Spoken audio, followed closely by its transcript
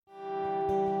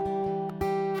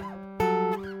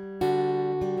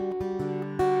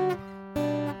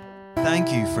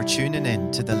Thank you for tuning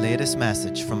in to the latest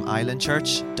message from Island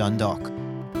Church, Dundalk.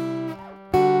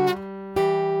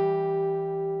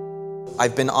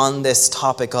 I've been on this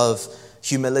topic of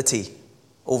humility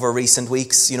over recent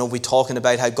weeks. We're talking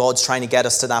about how God's trying to get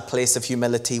us to that place of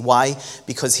humility. Why?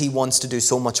 Because He wants to do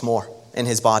so much more in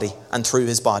His body and through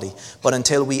His body. But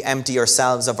until we empty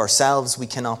ourselves of ourselves, we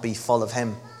cannot be full of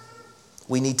Him.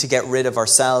 We need to get rid of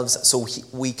ourselves so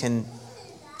we can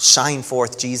shine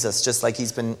forth Jesus, just like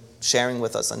He's been sharing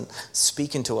with us and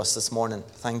speaking to us this morning.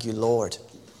 Thank you, Lord.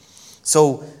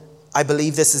 So I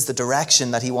believe this is the direction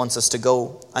that He wants us to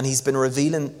go. And He's been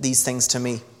revealing these things to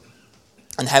me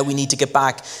and how we need to get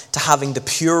back to having the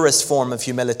purest form of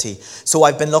humility. So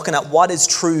I've been looking at what is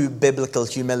true biblical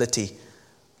humility,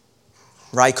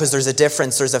 right? Because there's a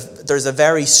difference. There's a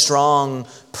very strong,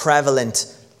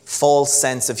 prevalent, false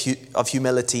sense of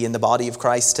humility in the body of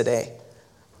Christ today.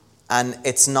 And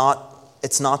it's not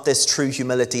this true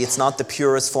humility. It's not the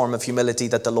purest form of humility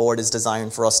that the Lord is desiring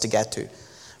for us to get to,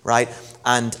 right?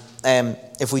 And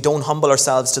if we don't humble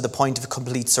ourselves to the point of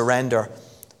complete surrender,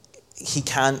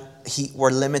 we're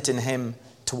limiting Him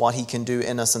to what He can do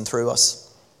in us and through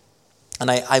us. And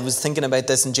I was thinking about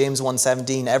this in James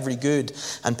 1:17. Every good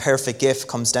and perfect gift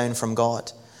comes down from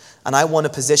God. And I want to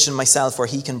position myself where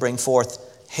He can bring forth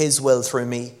His will through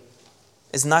me.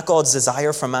 Isn't that God's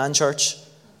desire for man, church?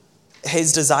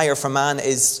 His desire for man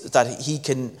is that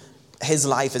His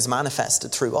life is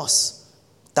manifested through us.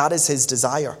 That is His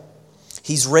desire.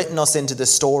 He's written us into the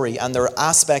story, and there are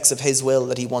aspects of His will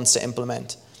that He wants to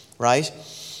implement, right?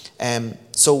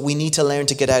 So we need to learn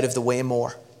to get out of the way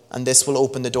more, and this will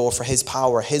open the door for His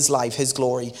power, His life, His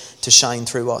glory to shine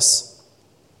through us.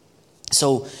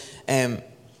 So,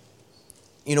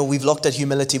 we've looked at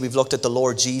humility, we've looked at the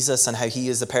Lord Jesus and how He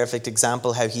is the perfect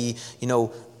example, how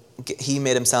He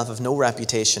made Himself of no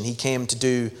reputation. He came to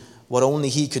do what only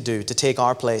He could do, to take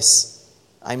our place.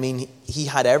 I mean, He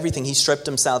had everything. He stripped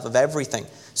Himself of everything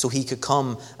so He could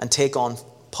come and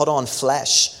put on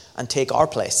flesh and take our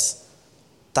place.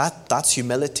 That's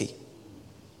humility.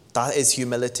 That is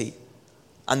humility.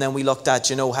 And then we looked at,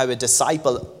 how a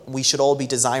disciple, we should all be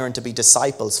desiring to be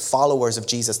disciples, followers of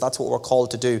Jesus. That's what we're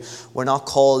called to do. We're not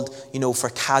called, for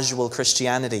casual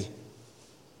Christianity.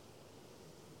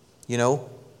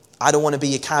 I don't want to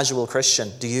be a casual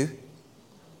Christian. Do you?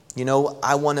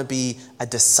 I want to be a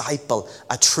disciple,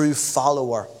 a true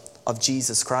follower of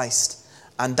Jesus Christ.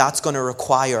 And that's going to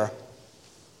require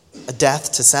a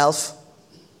death to self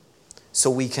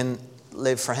so we can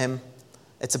live for Him.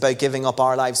 It's about giving up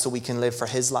our lives so we can live for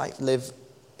His life,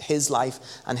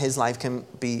 and His life can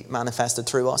be manifested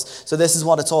through us. So this is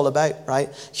what it's all about, right?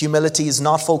 Humility is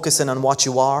not focusing on what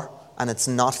you are, and it's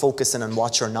not focusing on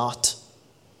what you're not.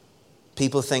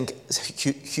 People think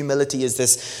humility is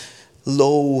this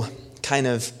low kind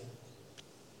of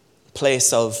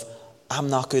place of, I'm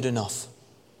not good enough.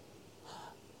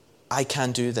 I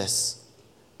can't do this.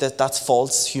 That's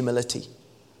false humility,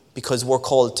 because we're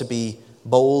called to be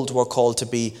bold. We're called to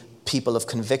be people of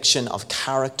conviction, of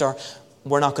character.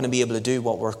 We're not going to be able to do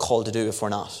what we're called to do if we're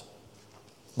not.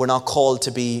 We're not called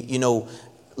to be,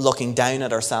 looking down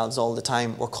at ourselves all the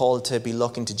time. We're called to be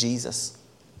looking to Jesus.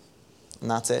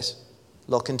 And that's it.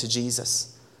 Looking to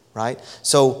Jesus, right?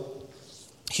 So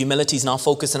humility is not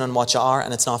focusing on what you are,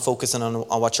 and it's not focusing on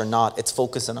what you're not. It's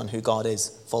focusing on who God is,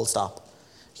 full stop.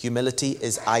 Humility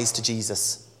is eyes to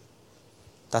Jesus.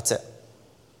 That's it.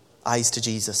 Eyes to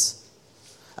Jesus.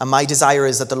 And my desire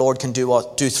is that the Lord can do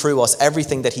through us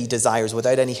everything that He desires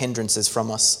without any hindrances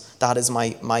from us. That is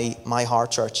my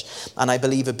heart, church. And I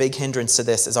believe a big hindrance to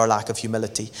this is our lack of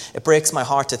humility. It breaks my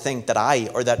heart to think that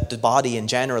that the body in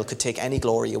general could take any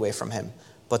glory away from Him.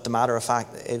 But the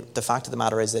fact of the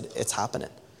matter is that it's happening.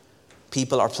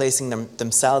 People are placing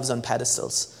themselves on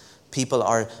pedestals. People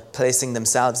are placing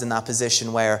themselves in that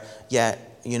position where,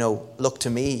 look to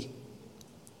me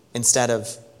instead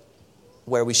of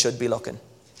where we should be looking.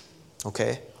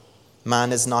 Okay?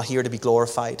 Man is not here to be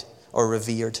glorified or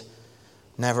revered.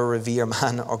 Never revere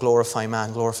man or glorify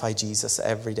man. Glorify Jesus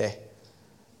every day.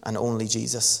 And only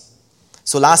Jesus.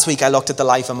 So last week I looked at the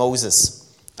life of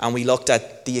Moses. And we looked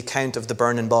at the account of the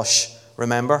burning bush.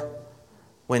 Remember?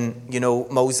 When,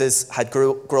 Moses had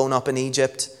grown up in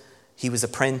Egypt. He was a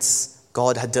prince.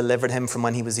 God had delivered him from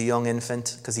when he was a young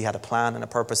infant, because He had a plan and a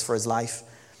purpose for his life.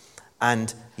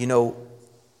 And, he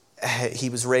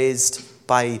was raised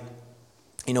by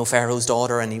Pharaoh's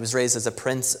daughter, and he was raised as a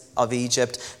prince of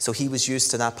Egypt. So he was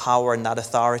used to that power and that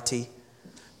authority.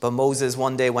 But Moses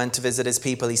one day went to visit his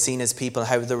people. He seen his people,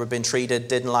 how they were being treated,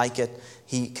 didn't like it.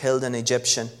 He killed an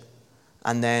Egyptian,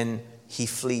 and then he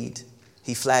fled.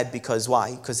 He fled because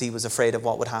why? Because he was afraid of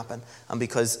what would happen. And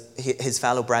because his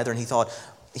fellow brethren, he thought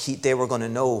they were going to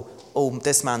know, oh,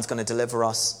 this man's going to deliver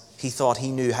us. He thought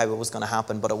he knew how it was going to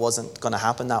happen, but it wasn't going to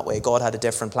happen that way. God had a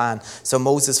different plan. So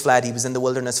Moses fled. He was in the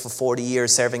wilderness for 40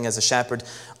 years, serving as a shepherd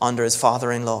under his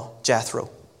father-in-law, Jethro.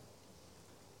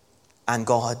 And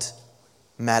God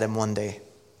met him one day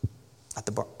at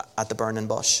the burning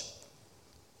bush.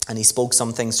 And he spoke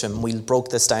some things to him. We broke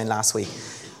this down last week.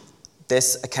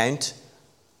 This account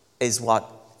is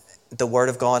what the Word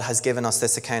of God has given us,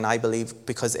 this account, I believe,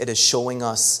 because it is showing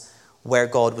us where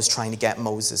God was trying to get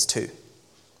Moses to.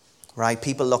 Right?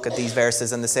 People look at these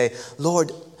verses and they say,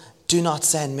 Lord, do not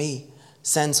send me.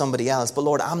 Send somebody else. But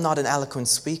Lord, I'm not an eloquent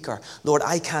speaker. Lord,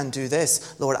 I can't do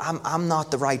this. Lord, I'm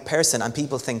not the right person. And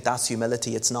people think that's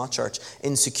humility. It's not, church.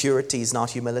 Insecurity is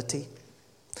not humility.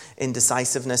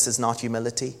 Indecisiveness is not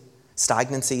humility.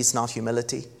 Stagnancy is not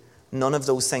humility. None of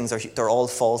those things they're all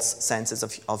false senses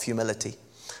of humility.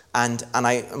 And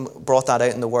I brought that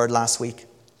out in the Word last week.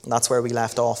 And that's where we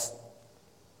left off.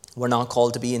 We're not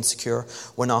called to be insecure.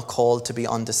 We're not called to be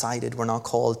undecided. We're not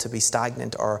called to be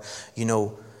stagnant or,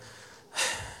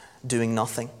 doing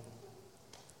nothing.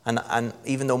 And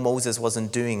even though Moses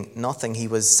wasn't doing nothing, he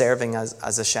was serving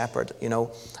as a shepherd,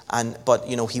 But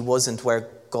he wasn't where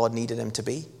God needed him to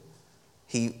be.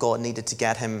 God needed to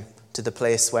get him to the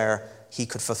place where he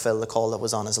could fulfill the call that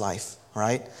was on his life,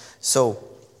 right? So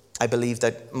I believe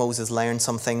that Moses learned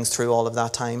some things through all of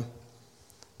that time,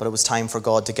 but it was time for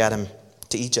God to get him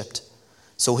to Egypt.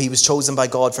 So he was chosen by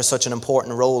God for such an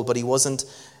important role, but he wasn't.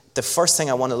 The first thing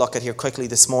I want to look at here quickly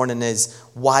this morning is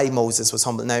why Moses was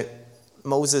humble. Now,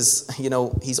 Moses,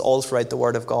 he's all throughout the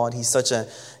Word of God. He's such a,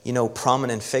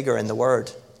 prominent figure in the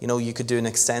Word. You could do an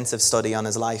extensive study on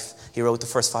his life. He wrote the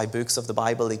first 5 books of the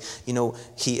Bible.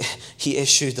 He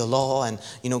issued the law, and,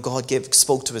 God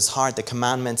spoke to his heart, the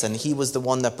commandments, and he was the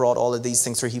one that brought all of these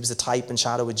things through. He was a type and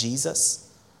shadow of Jesus.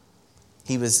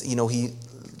 He was, he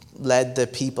led the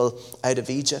people out of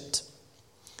Egypt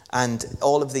and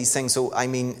all of these things. So,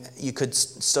 you could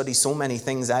study so many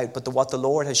things out, but what the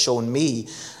Lord has shown me,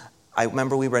 I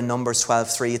remember we were in Numbers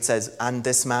 12:3. It says, and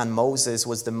this man Moses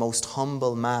was the most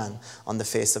humble man on the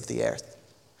face of the earth.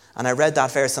 And I read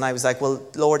that verse and I was like, well,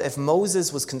 Lord, if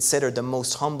Moses was considered the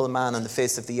most humble man on the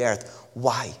face of the earth,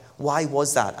 why? Why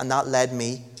was that? And that led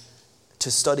me to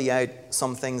study out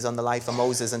some things on the life of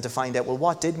Moses and to find out, well,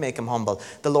 what did make him humble?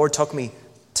 The Lord took me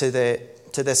to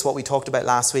this, what we talked about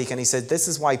last week, and he said, this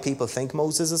is why people think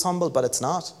Moses is humble, but it's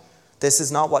not. This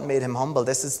is not what made him humble.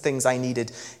 This is things I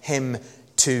needed him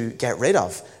to get rid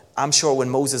of. I'm sure when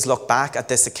Moses looked back at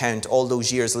this account all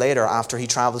those years later, after he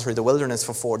traveled through the wilderness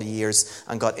for 40 years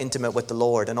and got intimate with the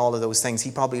Lord and all of those things, he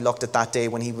probably looked at that day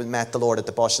when he met the Lord at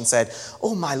the bush and said,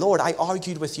 oh my Lord, I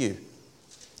argued with you.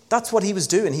 That's what he was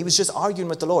doing. He was just arguing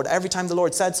with the Lord. Every time the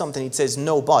Lord said something, he'd say,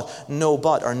 no but,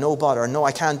 or no,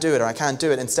 I can't do it, or I can't do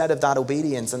it, instead of that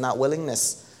obedience and that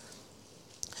willingness.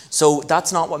 So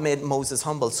that's not what made Moses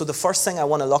humble. So the first thing I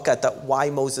want to look at, that why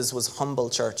Moses was humble,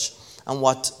 church, and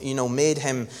what made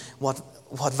him, what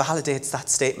validates that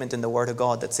statement in the Word of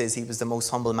God that says he was the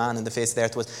most humble man on the face of the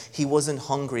earth, was he wasn't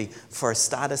hungry for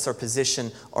status or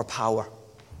position or power.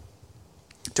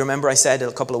 Do you remember I said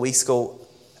a couple of weeks ago,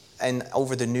 and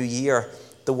over the new year,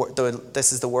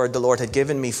 this is the word the Lord had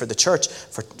given me for the church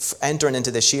for entering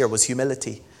into this year, was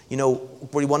humility. We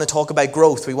want to talk about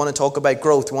growth. We want to talk about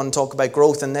growth. We want to talk about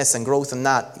growth in this and growth in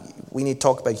that. We need to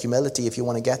talk about humility if you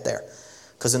want to get there.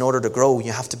 Because in order to grow,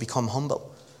 you have to become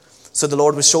humble. So the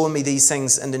Lord was showing me these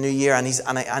things in the new year, and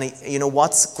he,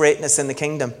 what's greatness in the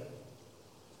kingdom?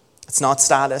 It's not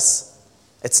status.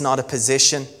 It's not a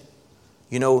position.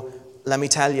 Let me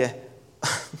tell you,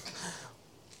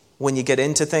 when you get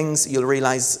into things, you'll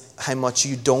realize how much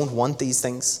you don't want these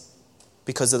things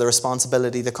because of the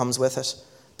responsibility that comes with it,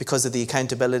 because of the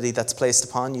accountability that's placed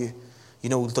upon you.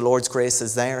 The Lord's grace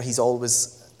is there. He's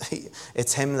always,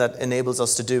 it's Him that enables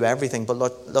us to do everything. But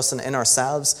listen, in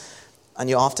ourselves, and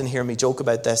you often hear me joke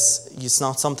about this, it's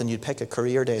not something you'd pick a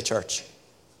career day, church.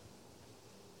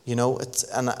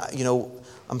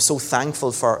 I'm so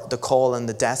thankful for the call and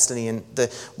the destiny and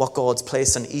what God's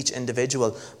placed on each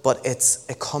individual, but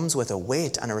it comes with a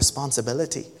weight and a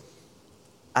responsibility.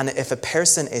 And if a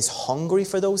person is hungry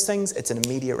for those things, it's an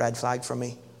immediate red flag for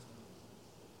me.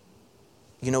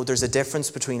 There's a difference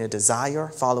between a desire,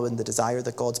 following the desire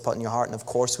that God's put in your heart, and of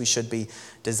course we should be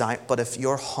desire. But if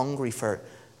you're hungry for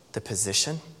the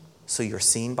position, so you're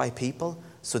seen by people,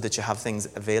 so that you have things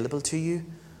available to you,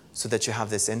 so that you have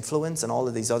this influence and all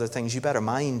of these other things, you better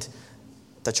mind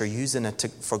that you're using it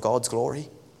for God's glory,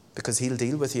 because He'll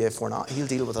deal with you if we're not. He'll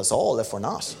deal with us all if we're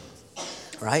not.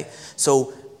 Right?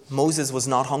 So Moses was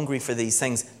not hungry for these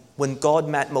things. When God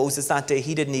met Moses that day,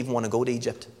 he didn't even want to go to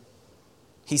Egypt.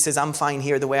 He says, I'm fine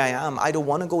here the way I am. I don't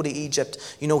want to go to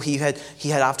Egypt. You know, he's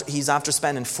after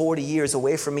spending 40 years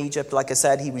away from Egypt. Like I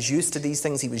said, he was used to these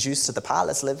things. He was used to the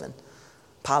palace living,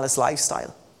 palace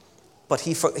lifestyle. But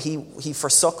he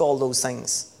forsook all those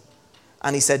things.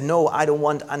 And he said, no, I don't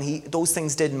want. And those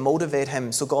things didn't motivate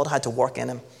him. So God had to work in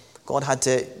him. God had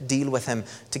to deal with him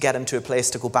to get him to a place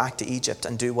to go back to Egypt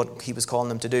and do what he was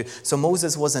calling him to do. So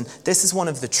Moses wasn't. This is one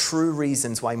of the true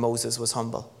reasons why Moses was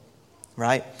humble.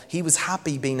 Right? He was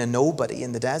happy being a nobody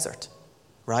in the desert.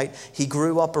 Right? He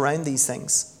grew up around these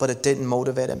things, but it didn't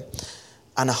motivate him.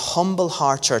 And a humble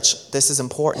heart, church, this is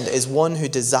important, is one who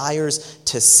desires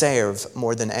to serve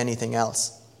more than anything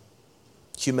else.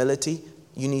 Humility,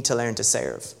 you need to learn to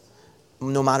serve,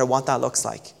 no matter what that looks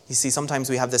like. You see, sometimes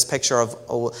we have this picture of,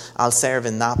 oh, I'll serve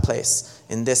in that place,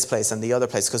 in this place, and the other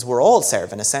place, because we're all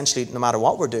serving, essentially, no matter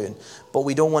what we're doing. But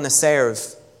we don't want to serve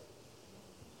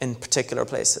in particular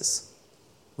places.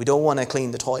 We don't want to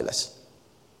clean the toilet.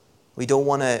 We don't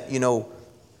want to,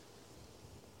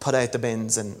 put out the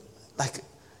bins and,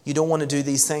 you don't want to do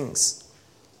these things.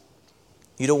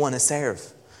 You don't want to serve.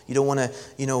 You don't want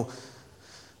to,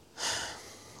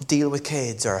 deal with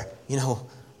kids or,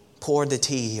 pour the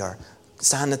tea or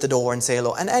stand at the door and say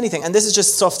hello and anything. And this is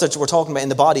just stuff that we're talking about in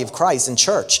the body of Christ in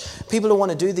church. People don't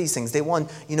want to do these things. They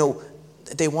want,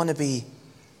 they want to be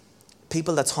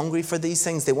people that's hungry for these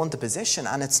things. They want the position,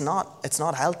 and it's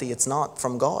not healthy. It's not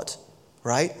from God,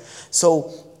 right?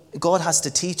 So God has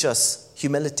to teach us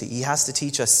humility. He has to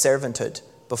teach us servanthood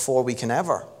before we can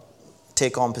ever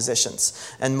take on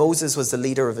positions. And Moses was the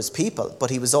leader of his people, but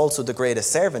he was also the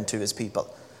greatest servant to his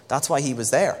people. That's why he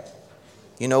was there.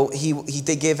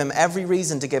 They gave him every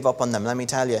reason to give up on them. Let me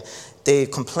tell you, they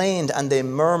complained and they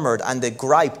murmured and they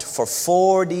griped for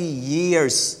 40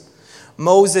 years.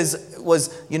 Moses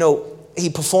was, he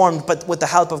performed, but with the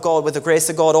help of God, with the grace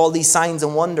of God, all these signs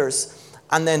and wonders.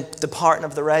 And then the parting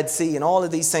of the Red Sea and all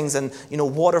of these things, and,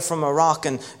 water from a rock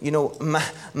and,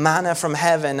 manna from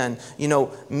heaven and,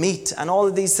 meat and all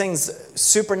of these things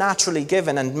supernaturally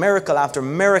given, and miracle after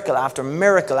miracle after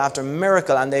miracle after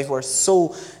miracle. And they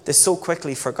so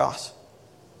quickly forgot.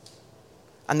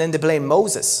 And then they blamed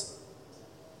Moses.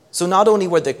 So not only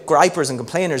were they gripers and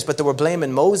complainers, but they were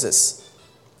blaming Moses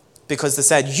because they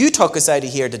said, you took us out of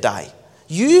here to die.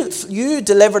 You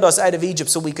delivered us out of Egypt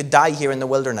so we could die here in the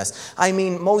wilderness. I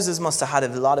mean, Moses must have had a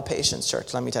lot of patience,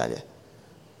 church, let me tell you.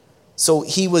 So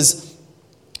he was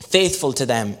faithful to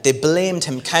them. They blamed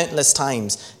him countless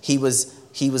times. He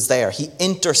was there. He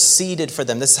interceded for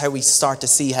them. This is how we start to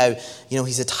see how,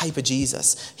 he's a type of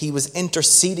Jesus. He was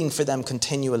interceding for them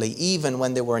continually, even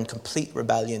when they were in complete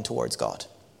rebellion towards God.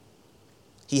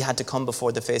 He had to come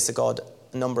before the face of God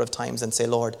a number of times and say,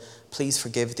 Lord, please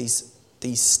forgive these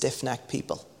stiff-necked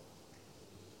people.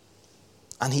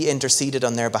 And he interceded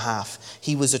on their behalf.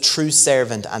 He was a true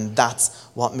servant, and that's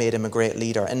what made him a great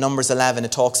leader. In Numbers 11,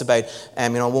 it talks about, I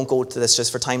won't go to this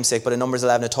just for time's sake, but in Numbers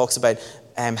 11, it talks about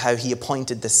how he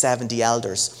appointed the 70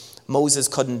 elders. Moses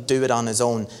couldn't do it on his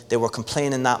own. They were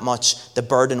complaining that much. The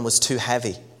burden was too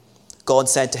heavy. God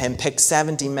said to him, pick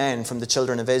 70 men from the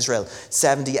children of Israel,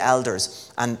 70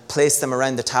 elders, and place them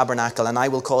around the tabernacle, and I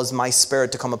will cause my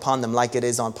spirit to come upon them like it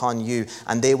is upon you,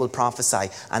 and they will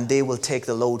prophesy, and they will take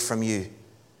the load from you.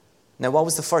 Now, what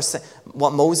was the first thing?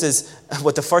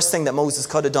 What the first thing that Moses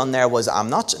could have done there was,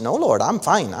 no, Lord, I'm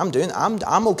fine.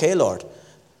 I'm okay, Lord.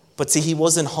 But see, he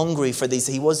wasn't hungry for these.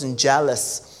 He wasn't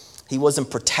jealous. He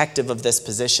wasn't protective of this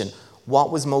position.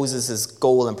 What was Moses'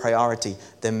 goal and priority?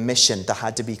 The mission that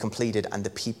had to be completed and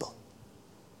the people.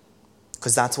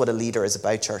 Because that's what a leader is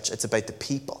about, church. It's about the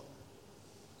people.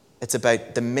 It's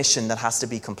about the mission that has to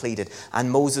be completed.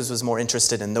 And Moses was more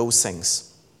interested in those things.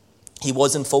 He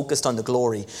wasn't focused on the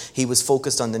glory. He was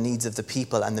focused on the needs of the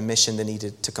people and the mission they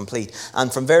needed to complete.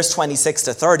 And from verse 26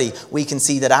 to 30, we can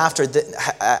see that after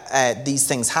these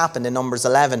things happened in Numbers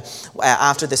 11,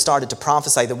 after they started to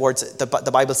prophesy, the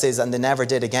Bible says, and they never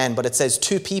did again, but it says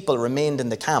 2 people remained in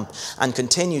the camp and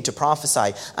continued to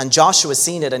prophesy. And Joshua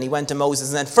seen it, and he went to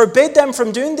Moses and said, forbid them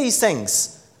from doing these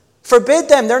things. Forbid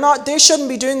them. They shouldn't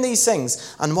be doing these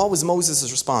things. And what was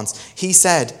Moses' response? He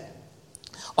said,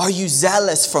 are you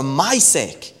zealous for my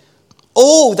sake?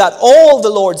 Oh, that all the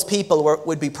Lord's people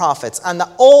would be prophets, and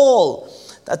that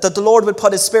the Lord would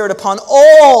put his spirit upon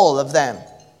all of them.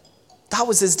 That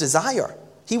was his desire.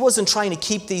 He wasn't trying to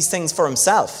keep these things for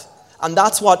himself. And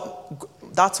that's why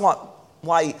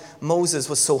Moses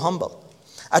was so humble.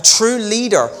 A true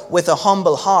leader with a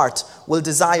humble heart will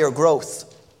desire growth.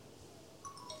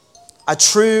 A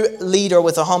true leader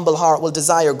with a humble heart will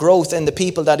desire growth in the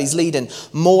people that he's leading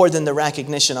more than the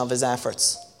recognition of his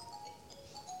efforts.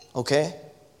 Okay?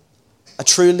 A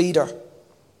true leader,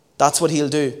 that's what he'll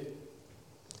do.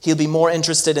 He'll be more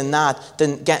interested in that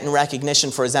than getting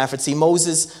recognition for his efforts. See,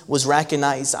 Moses was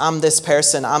recognized. I'm this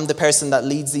person. I'm the person that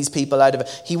leads these people out of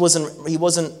it. He wasn't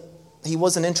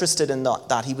interested in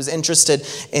that. He was interested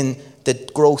in the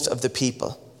growth of the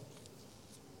people.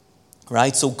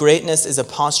 Right? So greatness is a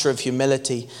posture of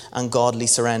humility and godly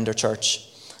surrender, church.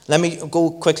 Let me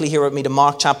go quickly here with me to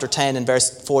Mark chapter 10 and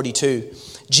verse 42.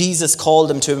 Jesus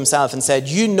called him to himself and said,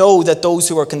 "You know that those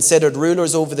who are considered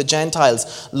rulers over the Gentiles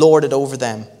lord it over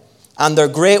them, and their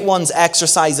great ones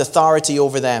exercise authority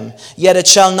over them. Yet it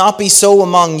shall not be so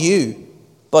among you.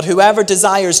 But whoever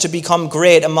desires to become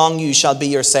great among you shall be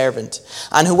your servant.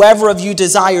 And whoever of you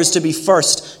desires to be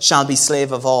first shall be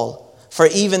slave of all. For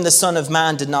even the Son of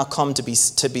Man did not come to be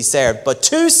served, but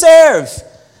to serve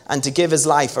and to give his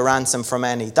life a ransom for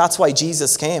many." That's why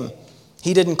Jesus came.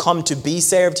 He didn't come to be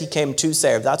served, he came to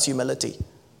serve. That's humility.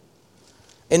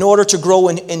 In order to grow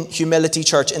in humility,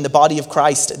 church, in the body of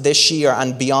Christ this year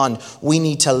and beyond, we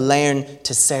need to learn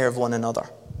to serve one another.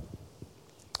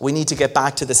 We need to get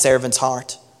back to the servant's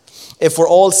heart. If we're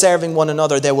all serving one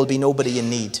another, there will be nobody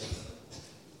in need.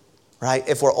 Right?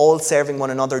 If we're all serving one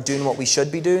another, doing what we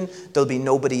should be doing, there'll be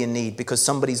nobody in need because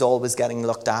somebody's always getting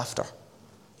looked after.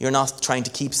 You're not trying to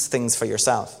keep things for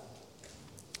yourself.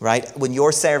 Right? When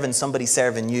you're serving, somebody's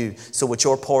serving you. So what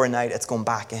you're pouring out, it's going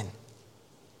back in.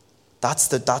 That's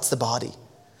the body.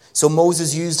 So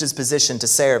Moses used his position to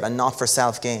serve and not for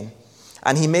self-gain.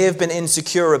 And he may have been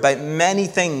insecure about many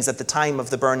things at the time of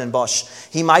the burning bush.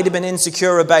 He might have been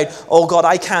insecure about, oh God,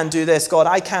 I can't do this. God,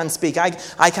 I can't speak. I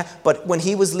can't. But when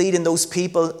he was leading those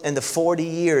people in the 40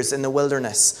 years in the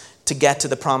wilderness to get to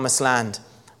the promised land,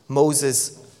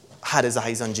 Moses had his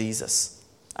eyes on Jesus.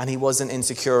 And he wasn't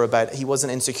insecure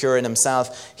in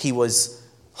himself. He was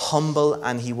humble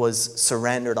and he was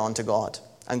surrendered unto God.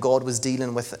 And God was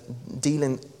dealing with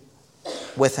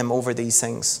him over these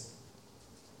things.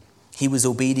 He was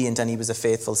obedient and he was a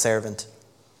faithful servant.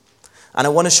 And I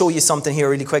want to show you something here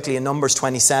really quickly in Numbers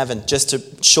 27, just to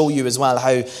show you as well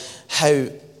how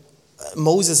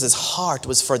Moses' heart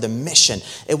was for the mission.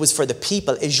 It was for the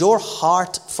people. Is your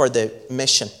heart for the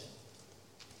mission?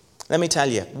 Let me tell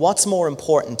you, what's more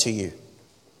important to you?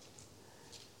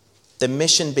 The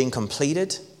mission being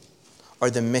completed or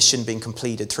the mission being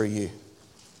completed through you?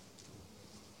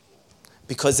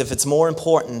 Because if it's more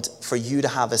important for you to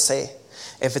have a say,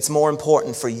 if it's more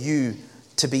important for you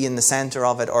to be in the center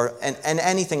of it and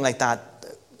anything like that,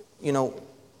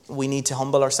 we need to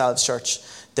humble ourselves, church.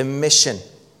 The mission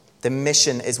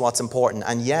is what's important.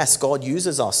 And yes, God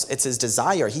uses us. It's his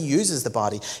desire. He uses the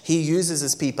body. He uses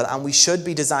his people. And we should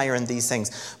be desiring these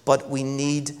things. But we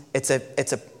need, it's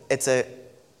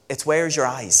where's your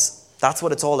eyes? That's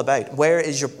what it's all about.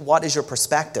 What is your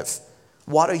perspective?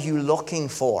 What are you looking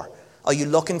for? Are you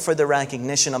looking for the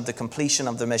recognition of the completion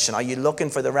of the mission? Are you looking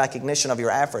for the recognition of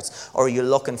your efforts? Or are you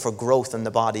looking for growth in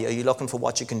the body? Are you looking for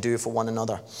what you can do for one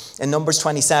another? In Numbers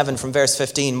 27 from verse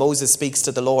 15, Moses speaks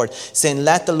to the Lord, saying,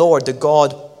 "Let the Lord, the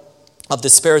God of the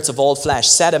spirits of all flesh,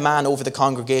 set a man over the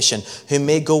congregation who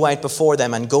may go out before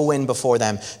them and go in before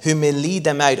them, who may lead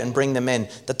them out and bring them in,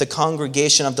 that the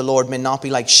congregation of the Lord may not be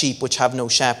like sheep which have no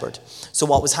shepherd." So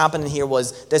what was happening here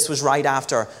this was right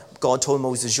after God told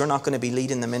Moses, you're not going to be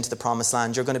leading them into the promised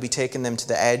land. You're going to be taking them to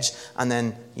the edge. And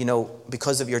then,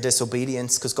 because of your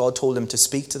disobedience, because God told him to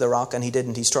speak to the rock and he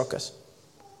didn't, he struck it.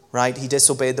 Right? He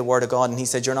disobeyed the word of God and he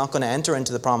said, you're not going to enter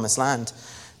into the promised land.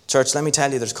 Church, let me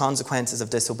tell you, there's consequences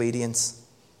of disobedience.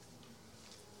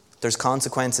 There's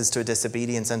consequences to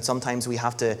disobedience. And sometimes we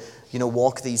have to,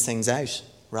 walk these things out.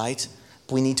 Right?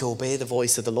 We need to obey the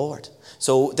voice of the Lord.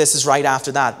 So this is right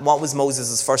after that. What was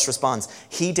Moses' first response?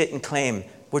 He didn't claim.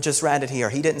 We just read it here.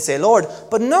 He didn't say, Lord,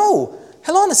 but no,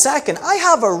 hold on a second. I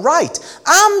have a right.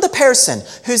 I'm the person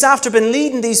who's after been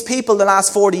leading these people the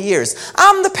last 40 years.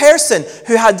 I'm the person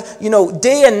who had,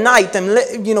 day and night,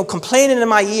 them, complaining in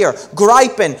my ear,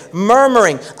 griping,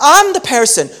 murmuring. I'm the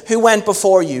person who went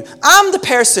before you. I'm the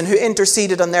person who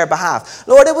interceded on their behalf.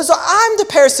 Lord, I'm the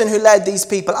person who led these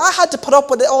people. I had to put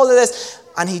up with all of this.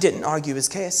 And he didn't argue his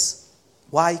case.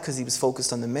 Why? Because he was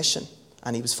focused on the mission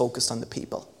and he was focused on the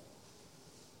people.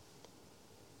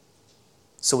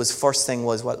 So his first thing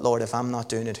was, Lord, if I'm not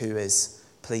doing it, who is?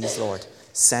 Please, Lord,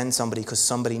 send somebody because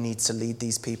somebody needs to lead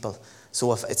these people.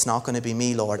 So if it's not going to be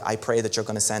me, Lord, I pray that you're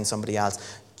going to send somebody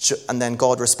else. And then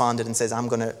God responded and says, I'm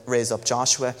going to raise up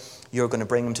Joshua. You're going to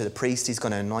bring him to the priest. He's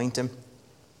going to anoint him.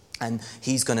 And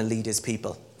he's going to lead his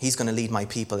people. He's going to lead my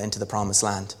people into the promised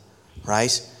land.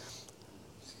 Right?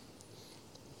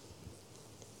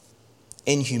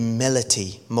 In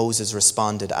humility, Moses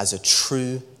responded as a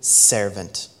true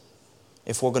servant.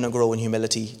 If we're going to grow in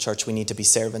humility, church, we need to be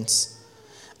servants.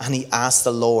 And he asked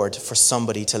the Lord for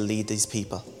somebody to lead these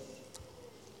people.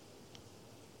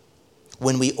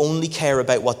 When we only care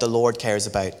about what the Lord cares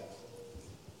about,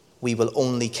 we will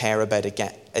only care about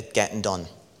it getting done.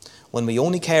 When we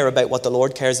only care about what the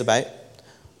Lord cares about,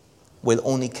 we'll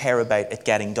only care about it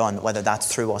getting done, whether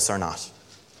that's through us or not.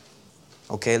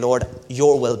 Okay, Lord,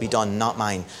 your will be done, not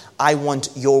mine. I want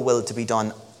your will to be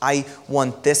done. I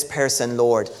want this person,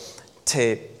 Lord,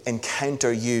 to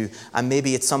encounter you. And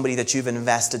maybe it's somebody that you've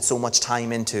invested so much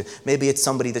time into. Maybe it's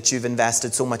somebody that you've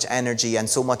invested so much energy and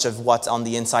so much of what's on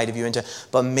the inside of you into.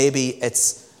 But maybe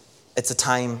it's a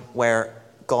time where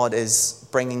God is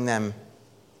bringing them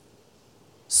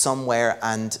somewhere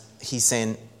and he's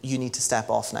saying, you need to step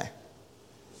off now.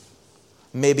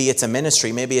 Maybe it's a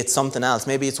ministry, maybe it's something else,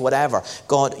 maybe it's whatever.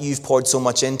 God, you've poured so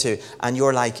much into, and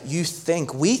you're like, we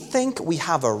think we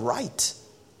have a right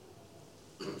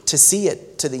to see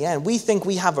it to the end. We think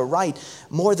we have a right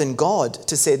more than God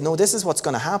to say, no, this is what's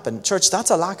going to happen. Church,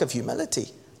 that's a lack of humility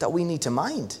that we need to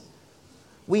mind.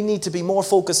 We need to be more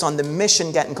focused on the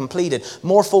mission getting completed,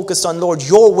 more focused on, Lord,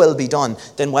 your will be done,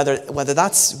 than whether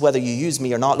you use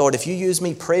me or not. Lord, if you use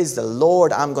me, praise the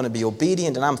Lord. I'm going to be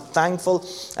obedient and I'm thankful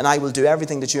and I will do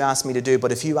everything that you ask me to do.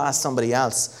 But if you ask somebody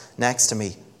else next to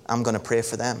me, I'm going to pray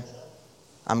for them.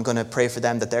 I'm going to pray for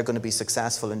them that they're going to be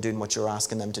successful in doing what you're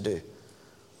asking them to do.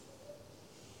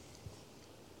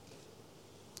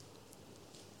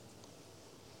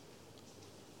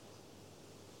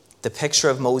 The picture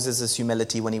of Moses'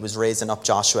 humility when he was raising up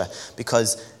Joshua,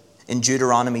 because in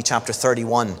Deuteronomy chapter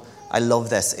 31, I love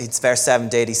this. It's verse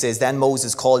 7 to 8. He says, then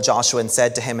Moses called Joshua and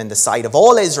said to him in the sight of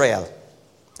all Israel,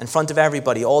 in front of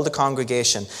everybody, all the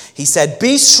congregation, he said,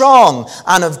 be strong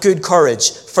and of good courage,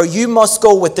 for you must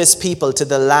go with this people to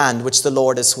the land which the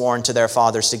Lord has sworn to their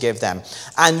fathers to give them.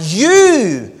 And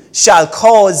you shall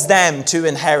cause them to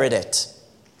inherit it.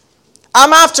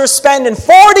 I'm after spending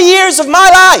 40 years of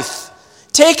my life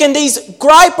taking these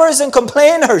gripers and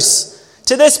complainers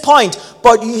to this point,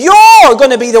 but you're going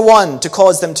to be the one to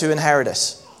cause them to inherit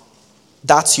it.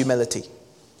 That's humility.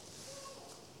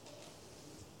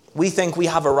 We think we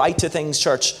have a right to things,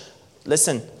 church.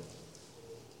 Listen,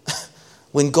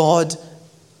 when God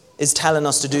is telling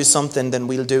us to do something, then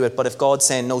we'll do it. But if God's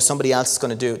saying, no, somebody else is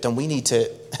going to do it, then we need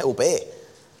to obey.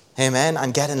 Amen?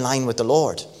 And get in line with the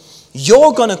Lord.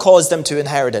 You're going to cause them to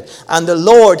inherit it. And the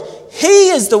Lord, he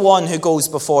is the one who goes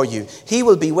before you. He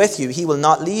will be with you. He will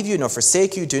not leave you nor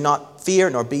forsake you. Do not fear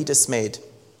nor be dismayed.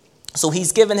 So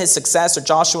he's given his successor,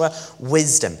 Joshua,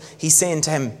 wisdom. He's saying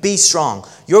to him, be strong.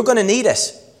 You're going to need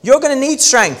it. You're going to need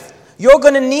strength. You're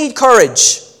going to need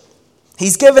courage.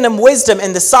 He's given him wisdom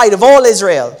in the sight of all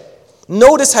Israel.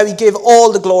 Notice how he gave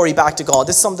all the glory back to God.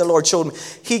 This is something the Lord showed me.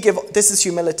 This is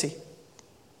humility.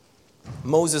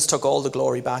 Moses took all the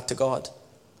glory back to God.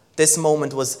 This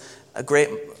moment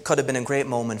could have been a great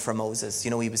moment for Moses.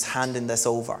 He was handing this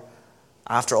over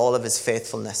after all of his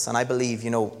faithfulness. And I believe,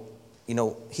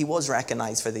 he was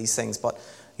recognized for these things. But,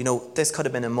 this could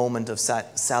have been a moment of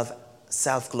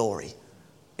self-glory,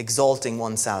 exalting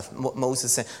oneself.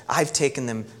 Moses said, I've taken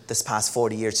them this past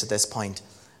 40 years to this point.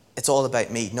 It's all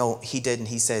about me. No, he didn't.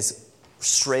 He says,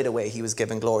 straight away, he was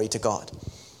giving glory to God.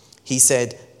 He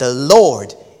said, the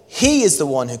Lord, he is the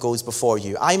one who goes before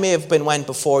you. I may have went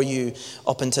before you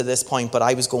up until this point, but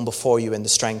I was going before you in the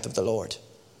strength of the Lord.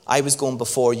 I was going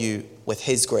before you with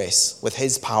his grace, with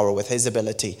his power, with his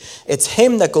ability. It's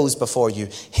him that goes before you.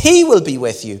 He will be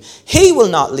with you. He will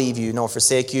not leave you nor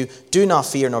forsake you. Do not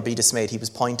fear nor be dismayed. He was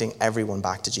pointing everyone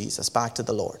back to Jesus, back to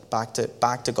the Lord, back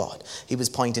to God. He was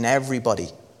pointing everybody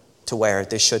to where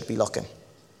they should be looking.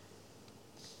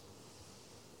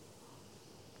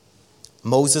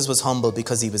 Moses was humble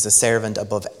because he was a servant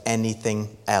above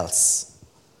anything else.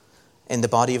 In the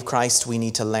body of Christ, we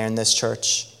need to learn this,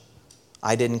 church.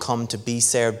 I didn't come to be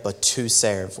served, but to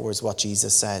serve, was what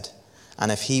Jesus said.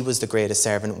 And if he was the greatest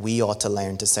servant, we ought to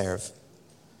learn to serve.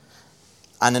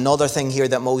 And another thing here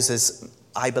that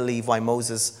I believe why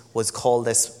Moses was called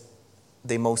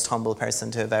the most humble person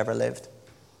to have ever lived,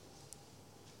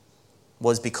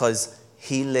 was because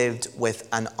he lived with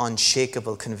an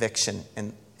unshakable conviction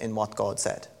in what God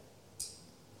said.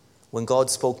 When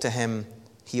God spoke to him,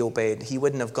 he obeyed. He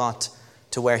wouldn't have got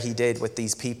to where he did with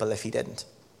these people if he didn't.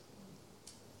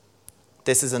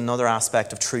 This is another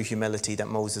aspect of true humility that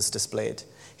Moses displayed.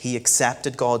 He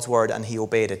accepted God's word and he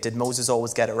obeyed it. Did Moses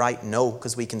always get it right? No,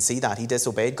 because we can see that. He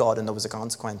disobeyed God and there was a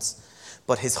consequence.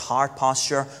 But his heart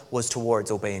posture was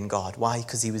towards obeying God. Why?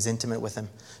 Because he was intimate with him.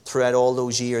 Throughout all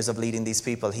those years of leading these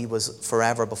people, he was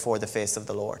forever before the face of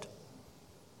the Lord.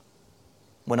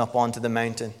 Went up onto the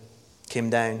mountain, came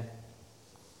down.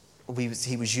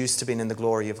 He was used to being in the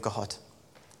glory of God.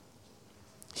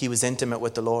 He was intimate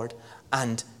with the Lord.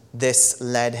 And this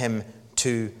led him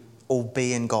to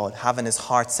obeying God, having his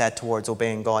heart set towards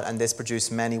obeying God. And this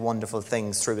produced many wonderful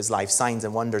things through his life, signs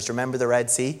and wonders. Remember the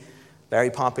Red Sea? Very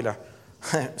popular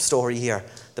story here,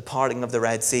 the parting of the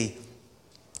Red Sea.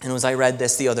 And as I read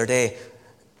this the other day,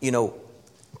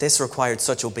 this required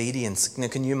such obedience. Now,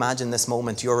 can you imagine this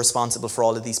moment? You're responsible for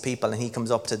all of these people, and he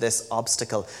comes up to this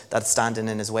obstacle that's standing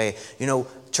in his way.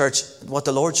 Church, what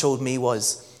the Lord showed me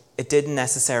was it didn't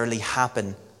necessarily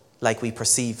happen like we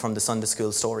perceive from the Sunday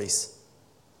school stories.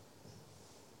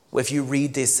 If you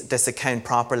read this account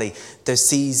properly, the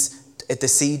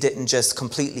sea didn't just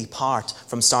completely part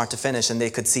from start to finish and they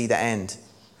could see the end.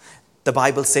 The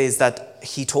Bible says that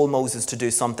he told Moses to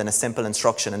do something, a simple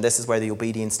instruction, and this is where the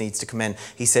obedience needs to come in.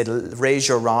 He said, raise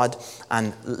your rod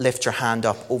and lift your hand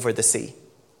up over the sea.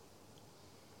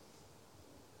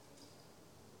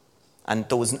 And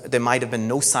there might have been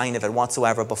no sign of it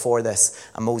whatsoever before this,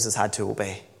 and Moses had to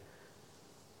obey.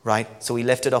 Right? So he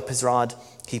lifted up his rod,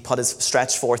 he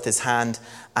stretched forth his hand,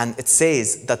 and it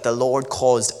says that the Lord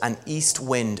caused an east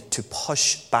wind to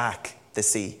push back the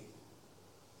sea.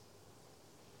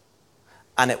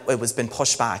 And it was been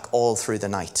pushed back all through the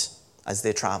night as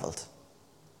they traveled.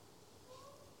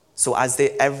 So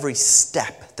every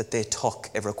step that they took,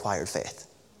 it required faith.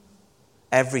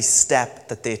 Every step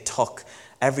that they took,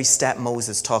 every step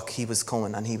Moses took, he was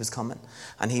coming and he was coming.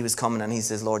 And he was coming and he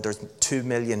says, Lord, there's 2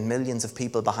 millions of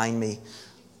people behind me.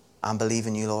 I'm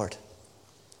believing you, Lord.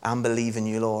 I'm believing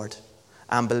you, Lord.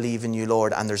 I'm believing you,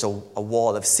 Lord. And there's a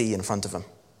wall of sea in front of him.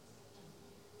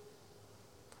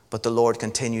 But the Lord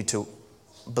continued to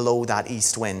blow that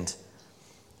east wind.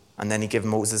 And then he gave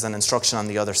Moses an instruction on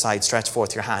the other side, stretch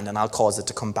forth your hand and I'll cause it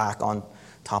to come back on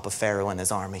top of Pharaoh and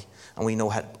his army. And we know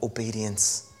how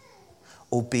obedience.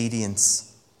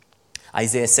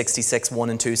 Isaiah 66, 1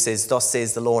 and 2 says, thus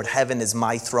says the Lord, heaven is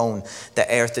my throne, the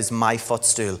earth is my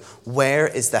footstool. Where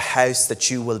is the house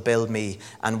that you will build me?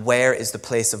 And where is the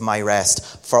place of my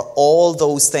rest? For all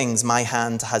those things my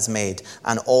hand has made,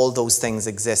 and all those things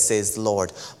exist, says the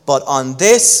Lord. But on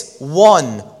this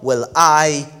one will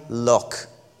I look.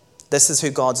 This is who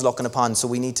God's looking upon, so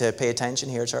we need to pay attention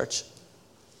here, church.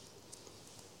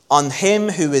 On him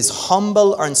who is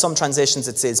humble, or in some translations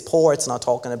it says poor. It's not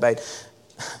talking about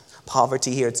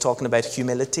poverty here, it's talking about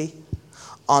humility.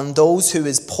 On those who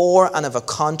is poor and of a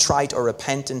contrite or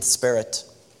repentant spirit,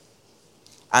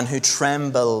 and who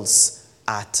trembles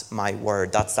at my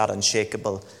word. That's that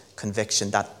unshakable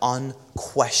conviction, that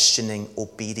unquestioning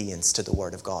obedience to the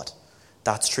word of God.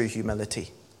 That's true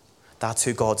humility. That's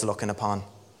who God's looking upon.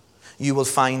 You will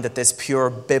find that this pure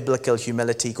biblical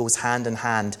humility goes hand in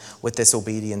hand with this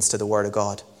obedience to the word of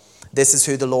God. This is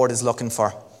who the Lord is looking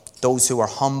for. Those who are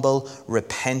humble,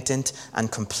 repentant,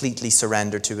 and completely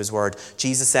surrendered to his word.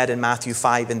 Jesus said in Matthew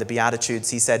 5 in the Beatitudes,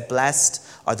 he said, blessed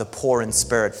are the poor in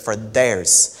spirit, for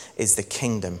theirs is the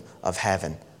kingdom of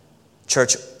heaven.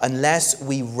 Church, unless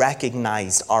we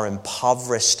recognized our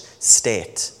impoverished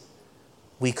state,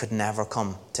 we could never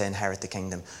come to inherit the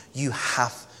kingdom. You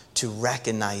have to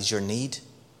recognize your need,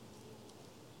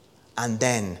 and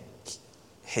then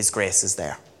his grace is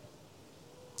there.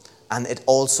 And it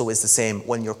also is the same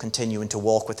when you're continuing to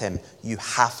walk with him. You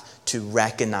have to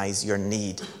recognize your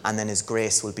need, and then his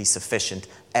grace will be sufficient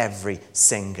every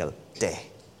single day.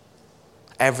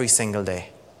 Every single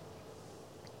day.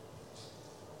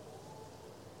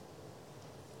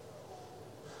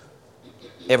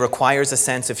 It requires a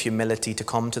sense of humility to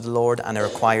come to the Lord, and it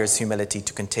requires humility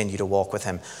to continue to walk with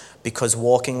him, because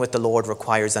walking with the Lord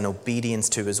requires an obedience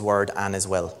to his word and his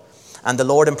will. And the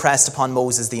Lord impressed upon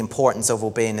Moses the importance of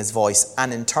obeying his voice.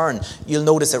 And in turn, you'll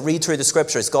notice it, read through the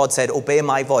scriptures, God said, obey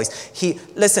my voice.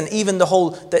 Even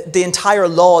the entire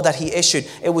law that he issued,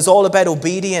 it was all about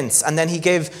obedience. And then he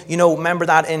gave, remember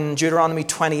that in Deuteronomy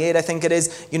 28, I think it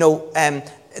is,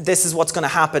 this is what's going to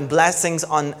happen. Blessings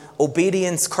on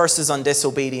obedience, curses on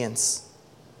disobedience.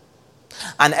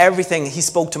 And everything he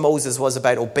spoke to Moses was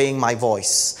about obeying my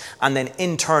voice. And then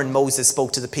in turn, Moses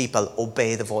spoke to the people,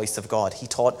 obey the voice of God.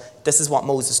 This is what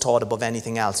Moses taught above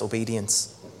anything else,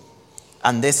 obedience.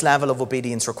 And this level of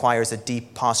obedience requires a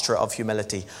deep posture of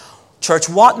humility. Church,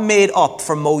 what made up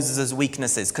for Moses'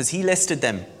 weaknesses? Because he listed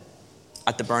them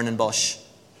at the burning bush.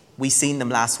 We seen them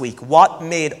last week. What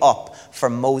made up for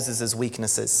Moses'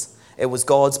 weaknesses? It was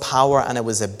God's power, and it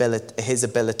was his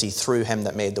ability through him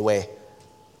that made the way.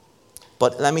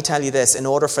 But let me tell you this, in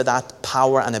order for that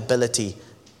power and ability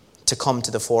to come to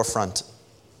the forefront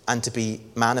and to be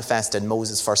manifested,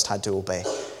 Moses first had to obey.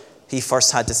 He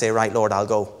first had to say, right, Lord, I'll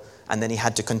go. And then he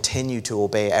had to continue to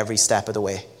obey every step of the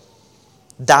way.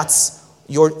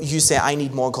 You say, I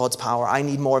need more God's power. I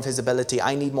need more of his ability.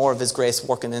 I need more of his grace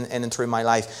working in and through my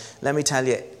life. Let me tell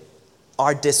you,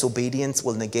 our disobedience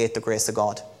will negate the grace of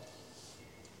God.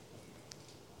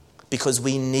 Because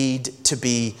we need to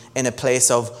be in a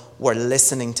place of we're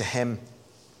listening to him.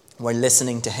 We're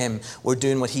listening to him. We're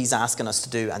doing what he's asking us to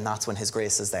do. And that's when his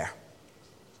grace is there.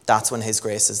 That's when his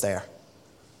grace is there.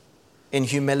 In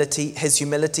humility, his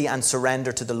humility and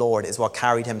surrender to the Lord is what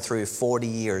carried him through 40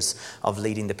 years of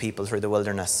leading the people through the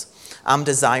wilderness. I'm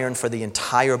desiring for the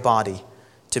entire body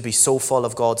to be so full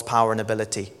of God's power and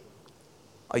ability.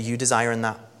 Are you desiring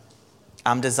that?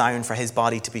 I'm desiring for his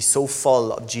body to be so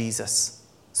full of Jesus,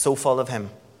 so full of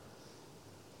him.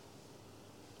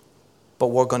 But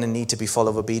we're going to need to be full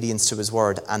of obedience to his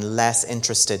word and less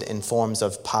interested in forms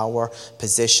of power,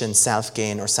 position,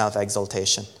 self-gain, or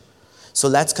self-exaltation. So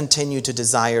let's continue to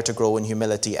desire to grow in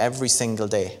humility every single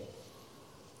day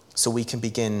so we can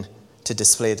begin to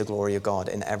display the glory of God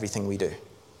in everything we do.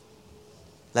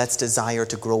 Let's desire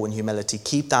to grow in humility.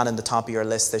 Keep that in the top of your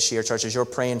list this year, church. As you're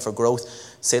praying for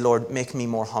growth, say, Lord, make me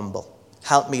more humble.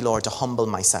 Help me, Lord, to humble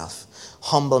myself.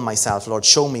 Humble myself, Lord.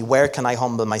 Show me where can I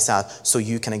humble myself so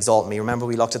you can exalt me. Remember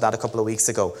we looked at that a couple of weeks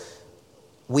ago.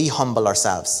 We humble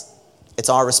ourselves. It's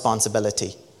our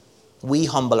responsibility. We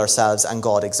humble ourselves and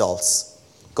God exalts.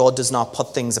 God does not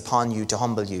put things upon you to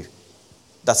humble you.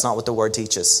 That's not what the word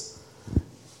teaches.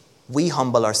 We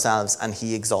humble ourselves and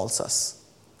he exalts us.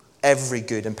 Every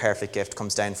good and perfect gift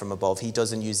comes down from above. He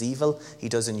doesn't use evil. He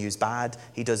doesn't use bad.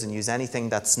 He doesn't use anything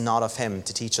that's not of him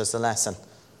to teach us a lesson.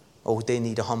 Oh, they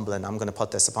need a humbling. I'm going to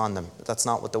put this upon them. That's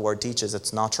not what the word teaches.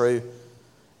 It's not true.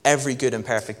 Every good and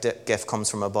perfect gift comes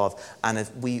from above. And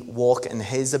if we walk in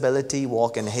his ability,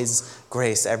 walk in his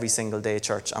grace every single day,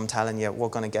 church, I'm telling you, we're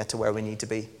going to get to where we need to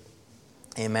be.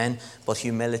 Amen. But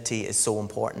humility is so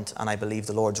important. And I believe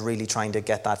the Lord's really trying to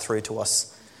get that through to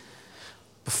us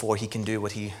before he can do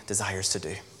what he desires to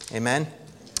do. Amen.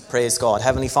 Praise God.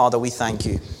 Heavenly Father, we thank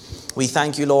you. We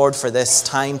thank you, Lord, for this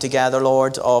time together,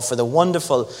 Lord, for the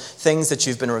wonderful things that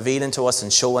you've been revealing to us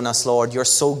and showing us, Lord. You're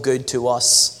so good to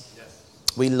us.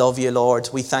 We love you, Lord.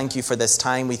 We thank you for this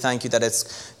time. We thank you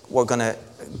that we're going to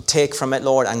take from it,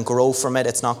 Lord, and grow from it.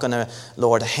 It's not going to,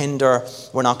 Lord, hinder.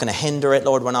 We're not going to hinder it,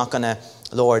 Lord. We're not going to,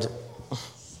 Lord,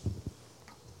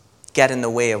 get in the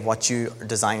way of what you are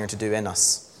desiring to do in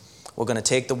us. We're going to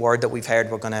take the word that we've heard,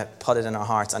 we're going to put it in our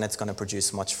hearts, and it's going to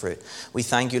produce much fruit. We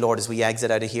thank you, Lord, as we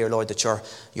exit out of here, Lord, that your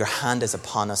hand is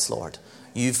upon us, Lord.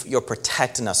 You're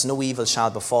protecting us. No evil shall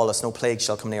befall us. No plague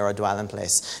shall come near our dwelling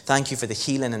place. Thank you for the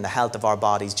healing and the health of our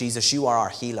bodies. Jesus, you are our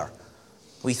healer.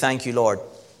 We thank you, Lord,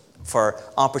 for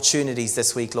opportunities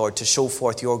this week, Lord, to show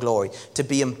forth your glory, to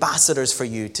be ambassadors for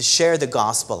you, to share the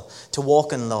gospel, to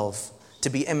walk in love, to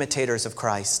be imitators of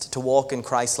Christ, to walk in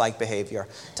Christ-like behavior,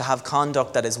 to have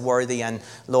conduct that is worthy and,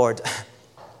 Lord,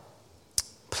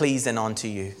 pleasing unto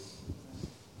you.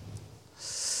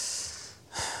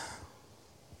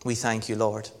 We thank you,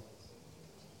 Lord.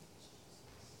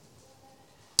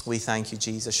 We thank you,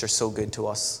 Jesus. You're so good to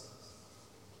us.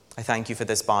 I thank you for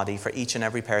this body, for each and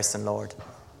every person, Lord.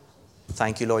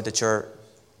 Thank you, Lord, that you're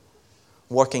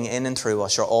working in and through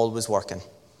us. You're always working.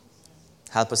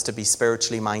 Help us to be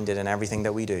spiritually minded in everything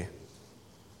that we do.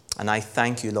 And I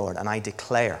thank you, Lord, and I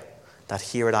declare that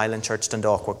here at Island Church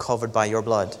Dundalk, we're covered by your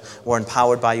blood, we're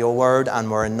empowered by your word,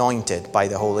 and we're anointed by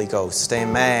the Holy Ghost.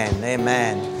 Amen.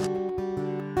 Amen.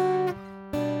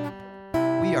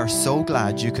 We are so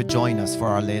glad you could join us for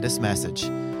our latest message.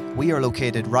 We are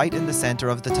located right in the centre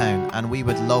of the town, and we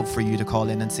would love for you to call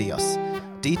in and see us.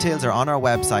 Details are on our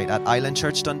website at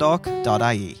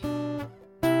islandchurchdundalk.ie.